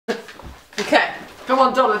Okay. Come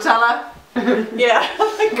on, Donatella. Yeah.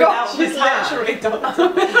 Oh my God, she's Without literally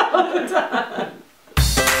Donatella.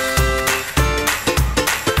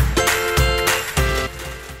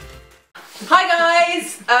 Hi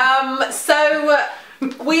guys. So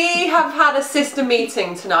we have had a sister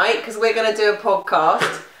meeting tonight because we're going to do a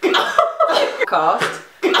podcast.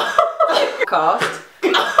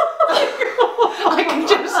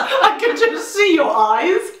 I can just see your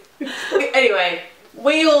eyes. Anyway,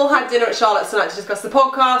 we all had dinner at Charlotte's tonight to discuss the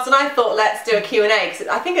podcast, and I thought let's do a Q&A because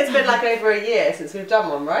I think it's been like over a year since we've done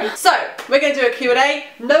one, right? So we're going to do a Q&A.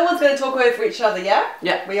 No one's going to talk over each other yet.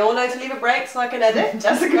 Yeah. We all know to leave a break so I can edit.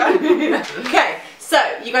 Jessica. Okay. So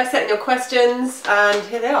you guys sent in your questions, and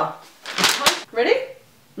here they are. Ready?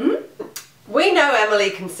 Mm-hmm. We know Emily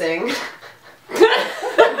can sing. Can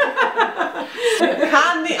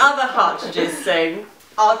the other Hartridges sing?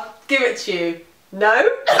 I'll give it to you. No?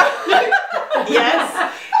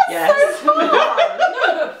 Yes. Yes. So fun.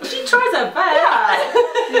 She tries her best.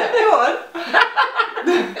 Yeah. Go on.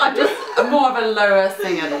 I'm more of a lower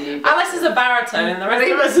singer than you. Alice is a baritone and the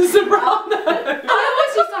rest of us is soprano. I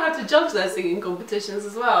always used to have to judge their singing competitions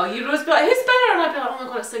as well. You'd always be like, who's better? And I'd be like, oh my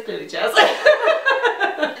god, it's so clearly Jess.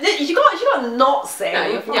 You got not sing.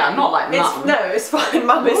 Yeah, I'm not like Mum. No, it's fine.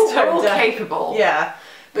 Mum is We're all tone deaf. capable. Yeah.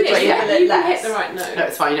 But yeah, just you less. can hit the right note. No,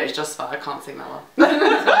 it's fine. You know, it's just fine. I can't sing that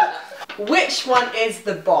well. Which one is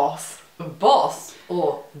the boss? The boss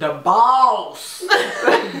or the boss?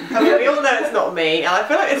 I mean, we all know it's not me, and I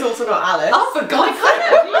feel like it's also not Alice. Oh, for God's sake!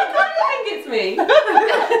 I think it's me.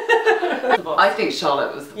 I think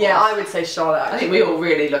Charlotte was the boss. Yeah, I would say Charlotte. Actually. I think we all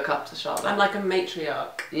really look up to Charlotte. I'm like a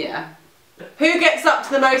matriarch. Yeah. Who gets up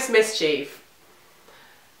to the most mischief?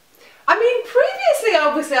 I mean, previously,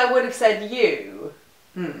 obviously, I would have said you,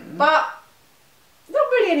 but not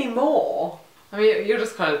really anymore. I mean, you're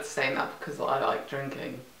just kind of saying that because I like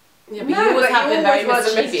drinking. Yeah, but you always have been very were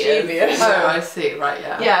the mischievous. Oh, I see. Right,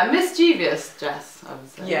 yeah. Yeah, mischievous, Jess, I would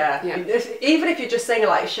say. Yeah. Yeah. Even if you're just saying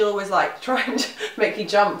like, she'll always like try and make you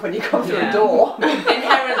jump when you come through a door.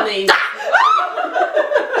 Inherently.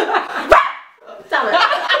 Damn it.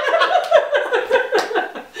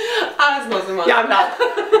 Alice wasn't one. Yeah, I'm not.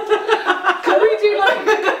 Can we do like...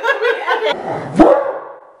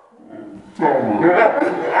 Can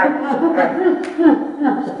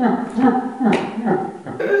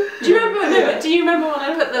we edit? Do you remember when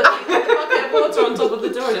I put the bucket of water on top of the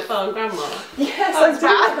door and it fell on Grandma? Yes, I do.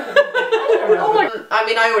 Oh my. I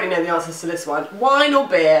mean, I already know the answers to this one. Wine or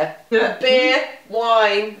beer? Yeah. Beer,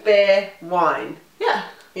 wine, beer, wine. Yeah.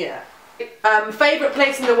 Yeah. Favourite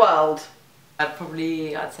place in the world?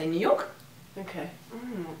 I'd say New York. Okay.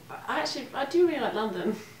 I do really like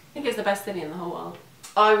London. I think it's the best city in the whole world.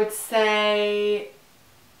 I would say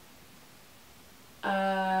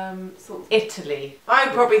Italy. I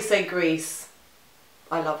would probably say Greece.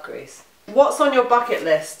 I love Greece. What's on your bucket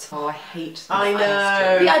list? Oh, I hate this I know.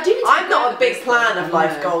 question. Yeah, I do need to I'm not prepare a big this fan one. of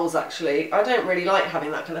life No. goals, actually. I don't really like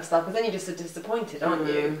having that kind of stuff, because then you're just disappointed, aren't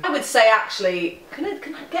you? Mm. I would say, actually, can I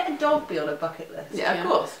get a dog be on a bucket list? Yeah, Yeah. of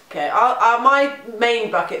course. Okay, my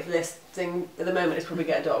main bucket list thing at the moment is probably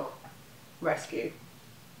get a dog. Rescue.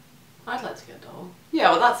 I'd like to get a doll.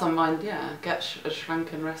 Yeah, well, that's on mine. Yeah, get a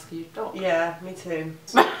shrunken rescue dog. Yeah, me too.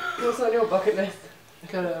 What's on your bucket list?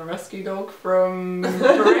 Get a rescue dog from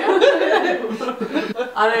Korea.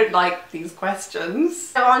 I don't like these questions.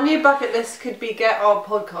 So our new bucket list could be get our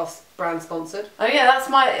podcast brand sponsored. Oh yeah, that's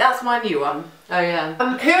my new one. Oh yeah.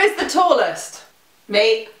 Who is the tallest?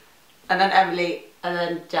 Me, and then Emily, and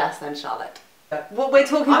then Jess, and Charlotte. What we're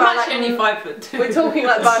talking I'm about, actually like, only 5'2". we're talking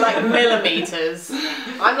like by like millimeters.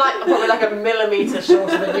 I'm like probably like a millimeter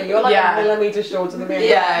shorter than you. You're like a millimeter shorter than me.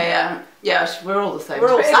 Yeah. We're all the same. We're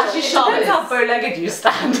all Actually, it Charlotte. depends how bow-legged you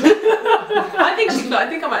stand. I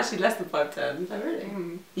think I'm actually less than 5'10". Oh really?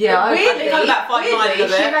 Mm. Yeah. Really? I think I'm about 5'9" Weirdly, a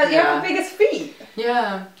bit. you have the biggest feet.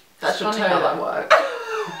 Yeah. That's Should funny how tell that them. works.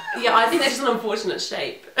 Yeah, I think that's just an unfortunate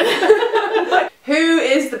shape. Who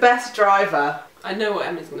is the best driver? I know what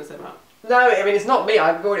Emily's going to say about. No, I mean it's not me.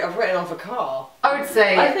 I've written off a car. I would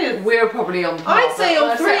say I think we're probably on par. I'd say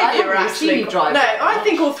all three of you are actually. drive. No, I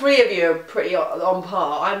think all three of you are pretty on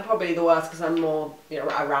par. I'm probably the worst because I'm more,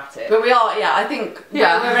 erratic. But we are, yeah, I think,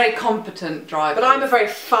 we're very competent drivers. But I'm a very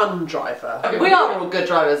fun driver. We are all good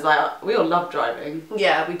drivers, like, we all love driving.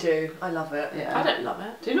 Yeah, we do. I love it. Yeah. I don't love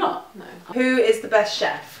it. Do you not? No. Who is the best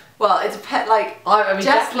chef? Well, it's a pet, like, I mean,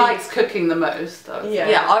 Jess definitely- likes cooking the most.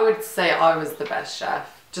 Yeah. I would say I was the best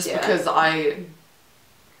chef, just Yeah. because I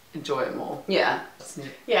enjoy it more. Yeah.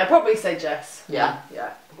 Yeah, I'd probably say Jess. Yeah.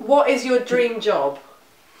 Yeah. What is your dream job?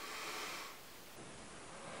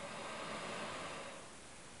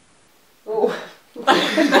 Oh.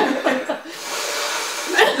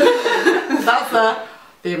 answer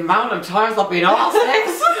the amount of times I've been asked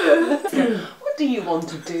this. What do you want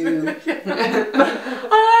to do? I don't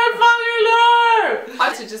fucking know!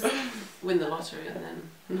 I should just win the lottery and then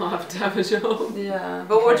not have to have a job. Yeah,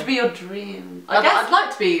 but what would be your dream? I'd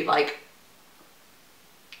like to be like.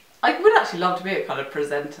 I would actually love to be a kind of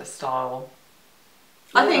presenter style.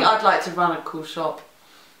 I think I'd like to run a cool shop.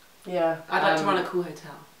 Yeah. I'd like to run a cool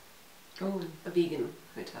hotel. Oh, A vegan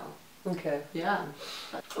hotel. Okay. yeah.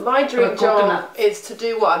 My dream Or job coconuts. is to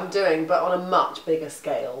do what I'm doing, but on a much bigger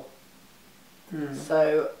scale. Hmm.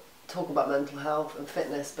 So, talk about mental health and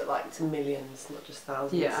fitness, but like to millions, not just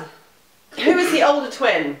thousands. Yeah. Who is the older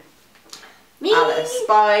twin? Me! Alice.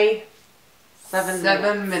 By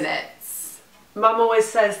 7 minutes. Mum always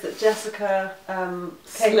says that Jessica came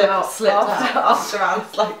out slipped after, out. after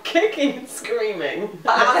Alice, like kicking and screaming. And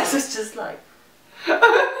Alice was just like,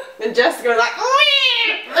 and Jessica was like,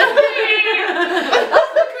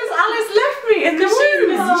 Because Alice left me in the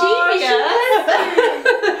room.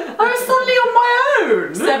 I was suddenly on my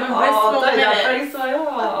own. 7 blissful don't minutes. that breaks my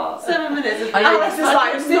heart. 7 minutes. Of Alice is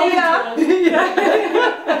like, see ya.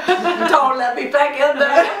 Don't let me back in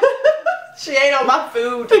there. She ate all my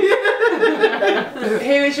food. Who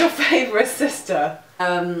is your favourite sister?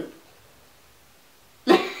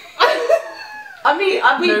 I mean,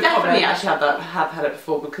 we No definitely comment. actually have had it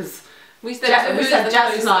before because we said Jess and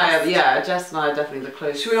I, Jess and I are definitely the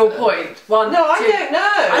closest. Should we all point? One, No, I two. don't know.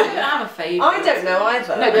 I don't have a favourite. I don't know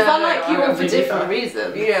either. No, because No, I like you I all for really different don't.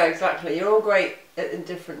 reasons. Yeah, exactly. You're all great in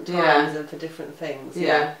different times Yeah. and for different things.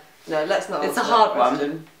 Yeah. No, let's not. It's answer a that hard one.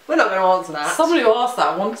 question. We're not going to answer that. Somebody who asked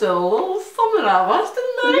that wanted a little something out of us,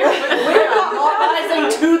 didn't they? We're not rising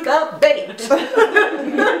to the bait.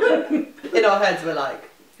 In our heads, we're like,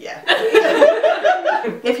 yeah.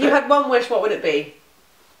 If you had one wish, what would it be?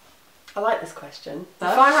 I like this question.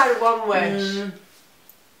 If I had one wish,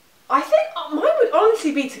 I think mine would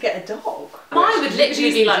honestly be to get a dog. Mine would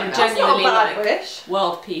literally be like That's not a genuinely bad like wish.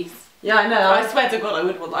 world peace. Yeah, I know. I swear to God,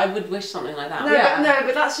 I would wish something like that. No, Yeah.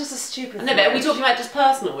 but that's just a stupid. No, but are we talking about just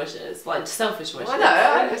personal wishes, like selfish wishes? I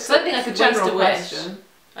know. So I don't think I could waste general a wish. question.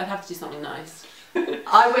 I'd have to do something nice.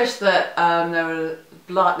 I wish that there were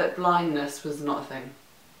that blindness was not a thing,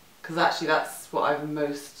 because actually that's what I'm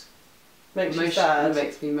most Makes you sad.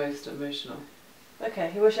 makes me most emotional.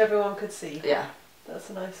 Okay, you wish everyone could see. Yeah. That's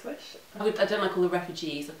a nice wish. I don't like all the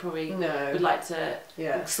refugees. I probably No. would like to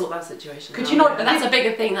Yeah. sort that situation Could out. you not- But that's a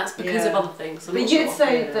bigger thing. That's because of Yeah. other things. I'm But not you'd sure.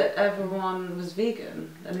 say Yeah. that everyone was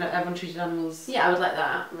vegan and that everyone treated animals. Yeah, I would like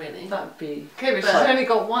that. Really. That'd be. Okay, but But- she's only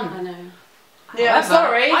got I one. know. Yeah, I'm However,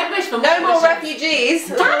 sorry. I'd wish for No more wishes. refugees.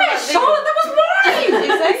 Damn it, Charlotte, that was mine!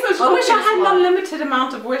 You say so I wish I had an smart. unlimited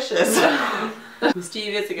amount of wishes.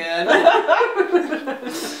 Mischievous again.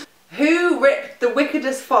 Who ripped the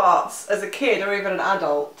wickedest farts as a kid or even an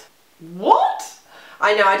adult? What?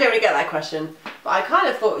 I know, I don't really get that question, but I kind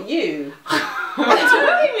of thought you. I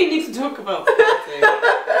don't think we need to talk about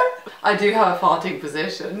that. I do have a farting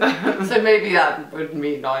position, so maybe that would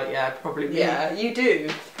mean probably me. Yeah, you do.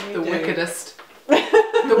 The wickedest.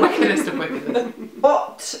 The wickedest of wickedest.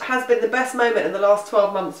 What has been the best moment in the last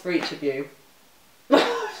 12 months for each of you?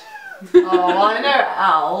 Oh, I know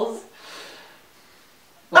Al's.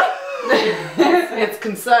 Well, it's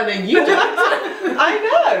concerning you, don't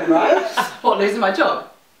I know, right? What, losing my job?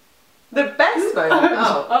 The best moment.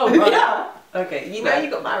 Oh, right. Yeah. Okay, you know you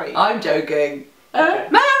got married. I'm joking. Okay.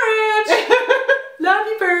 Marriage! Love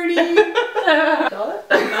you, Bernie! Charlotte?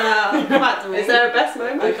 Come back to me. Is there a best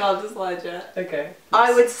moment? I can't decide yet. Okay.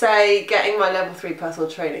 I would say getting my level 3 personal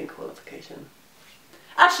training qualification.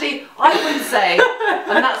 Actually, I would say,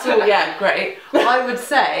 and that's all, great. I would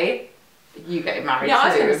say you getting married Yeah, I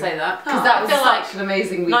was too. going to say that. Because that I was feel such like an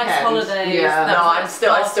amazing weekend. nice holidays. Yeah. That No, was I'm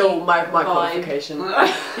like still my party vibe. qualification.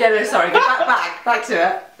 Yeah, no, sorry. Get back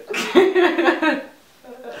to it.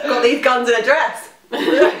 Got these guns in a dress.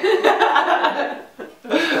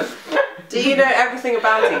 Do you know everything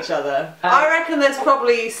about each other? I reckon there's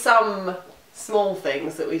probably some small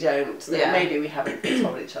things that we don't, that maybe we haven't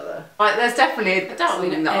told each other. Like, there's definitely. I doubt we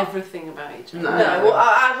know No. everything about each other. No. No,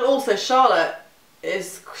 well, and also Charlotte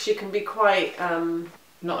she can be quite,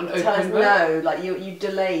 Not an tell us open book. no, like you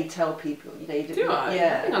delay tell people, you know, you Do I? I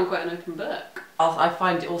Yeah. think I'm quite an open book. I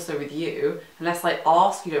find it also with you, unless I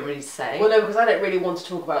ask, you don't really say. Well, no, because I don't really want to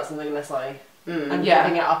talk about something unless I'm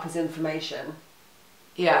giving it up as information.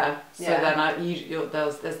 Yeah. So Yeah. then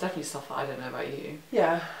there's definitely stuff that I don't know about you.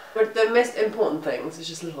 Yeah. But the most important things is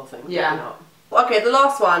just little things. Yeah. maybe not. Okay, the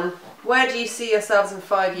last one. Where do you see yourselves in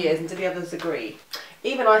 5 years, and do the others agree?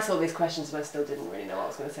 Even I saw these questions and I still didn't really know what I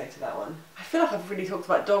was going to say to that one. I feel like I've really talked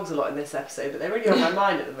about dogs a lot in this episode, but they're really on my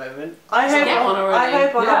mind at the moment. I hope get one already. I'll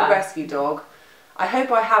have a Yeah. rescue dog. I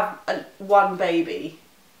hope I have one baby.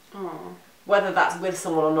 Oh. Whether that's with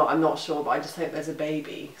someone or not, I'm not sure, but I just hope there's a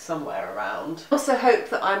baby somewhere around. I also hope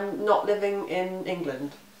that I'm not living in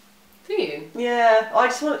England. Do you? Yeah, I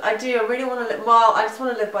really want to live, well, I just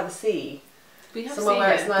want to live by the sea. We have Somewhere seen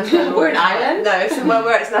where it. it's nice weather. We're in Ireland? No, somewhere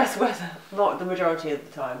where it's nice weather. Not the majority of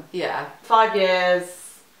the time. Yeah. 5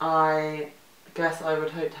 years, I guess I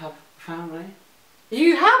would hope to have a family.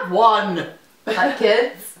 You have one! Like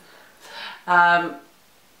kids.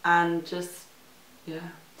 And just, yeah.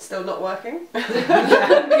 Still not working? Be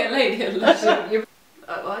a lady in London.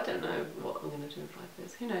 Well, I don't know what I'm going to do in 5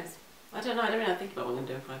 years. Who knows? I don't know. I don't really think about what I'm going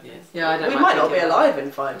to do in 5 years. Yeah, I don't We like might not be thinking alive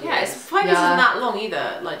in 5 years. Yeah, 5 years isn't that long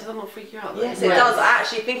either. Like, does that not freak you out? Though? Yes, it does.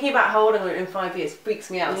 Actually, thinking about how old I'm in 5 years freaks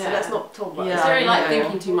me out. So Yeah. let's not talk about Yeah. It's this. very like No.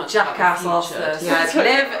 thinking too much Jackass about the office. future.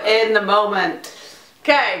 Yeah, live in the moment.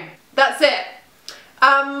 Okay, that's it.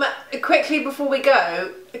 Quickly before we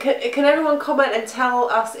go, can everyone comment and tell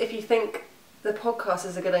us if you think the podcast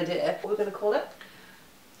is a good idea? What we're going to call it?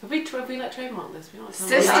 Have we like trademarked this? We don't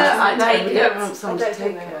Sister, I I we don't don't want someone I to don't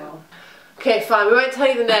think take they it. will. Okay, fine. We won't tell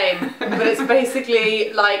you the name, but it's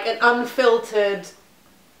basically like an unfiltered,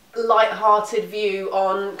 light-hearted view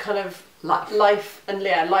on kind of life and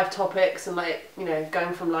life topics and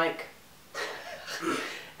going from like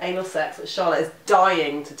anal sex that Charlotte is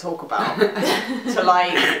dying to talk about to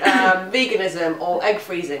like veganism or egg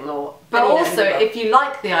freezing or. But any also, other. if you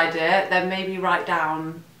like the idea, then maybe write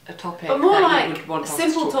down a topic. But more that you like would want us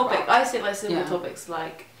simple to talk topic. about. I say like simple Yeah. topics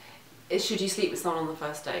like, should you sleep with someone on the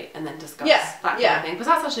first date and then discuss Yeah, that kind yeah. of thing? Because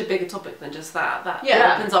that's actually a bigger topic than just that. That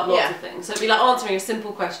Yeah. opens up lots Yeah. of things. So it'd be like answering a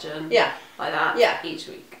simple question Yeah. like that Yeah. each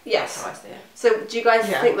week. Yes. That's how I see it. So do you guys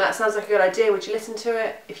Yeah. think that sounds like a good idea? Would you listen to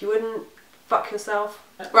it? If you wouldn't, fuck yourself.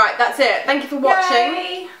 Right, that's it. Thank you for watching.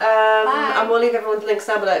 Yay! And we'll leave everyone's links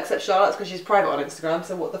down below except Charlotte's because she's private on Instagram,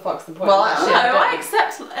 so what the fuck's the point? Well, of that? actually, No, I I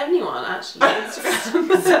accept anyone actually on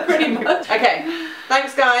Instagram. So pretty much. Okay,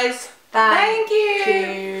 thanks guys. Thank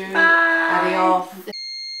you. Bye.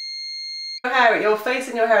 Adios. Your face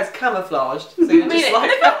and your hair is camouflaged, so you're just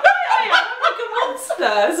like... I'm like a monster,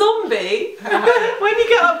 a zombie. when you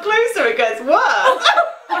get up closer it gets worse.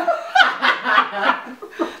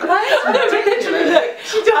 Literally, look,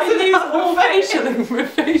 She doesn't I use have a all face.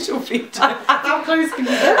 facial features. How close can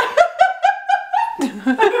you get?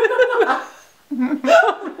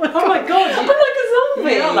 Oh my god, I'm like a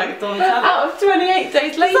zombie. You are like Donald Trump. Out of 28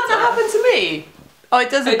 days later. Does that happen to me? Oh, it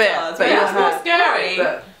does a It bit, does, but but your it's hair- more scary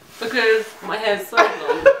but- because my hair's so